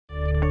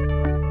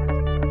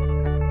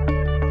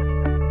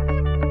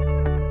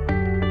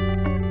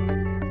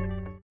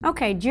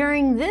Okay,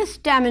 during this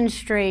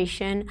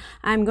demonstration,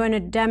 I'm going to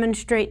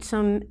demonstrate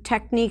some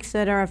techniques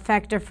that are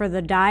effective for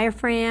the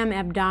diaphragm,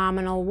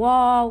 abdominal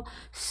wall,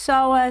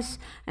 psoas,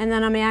 and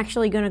then I'm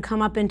actually going to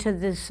come up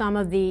into some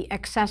of the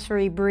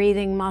accessory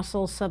breathing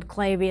muscles,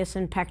 subclavius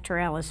and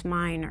pectoralis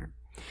minor.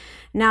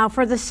 Now,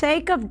 for the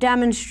sake of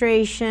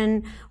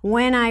demonstration,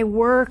 when I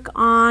work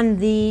on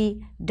the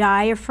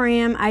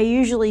diaphragm, I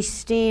usually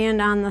stand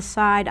on the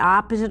side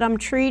opposite I'm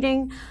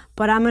treating,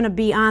 but I'm going to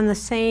be on the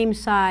same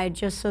side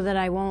just so that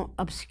I won't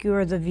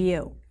obscure the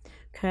view.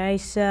 Okay,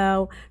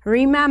 so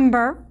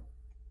remember,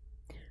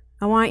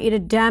 I want you to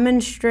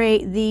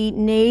demonstrate the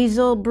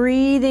nasal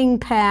breathing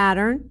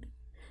pattern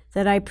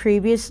that I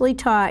previously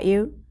taught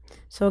you.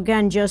 So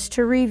again, just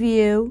to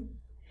review,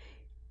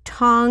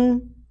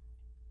 tongue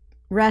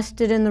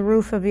rested in the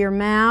roof of your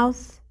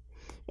mouth,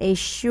 a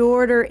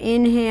shorter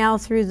inhale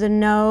through the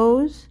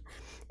nose,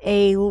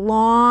 a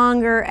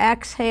longer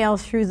exhale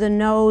through the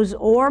nose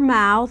or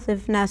mouth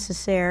if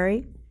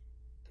necessary,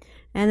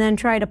 and then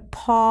try to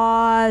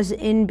pause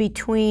in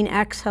between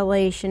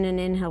exhalation and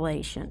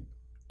inhalation.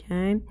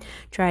 Okay?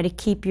 Try to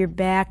keep your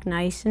back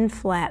nice and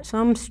flat. So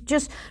I'm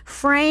just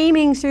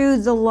framing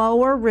through the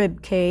lower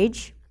rib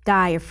cage,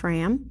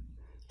 diaphragm,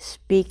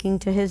 speaking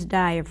to his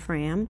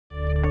diaphragm.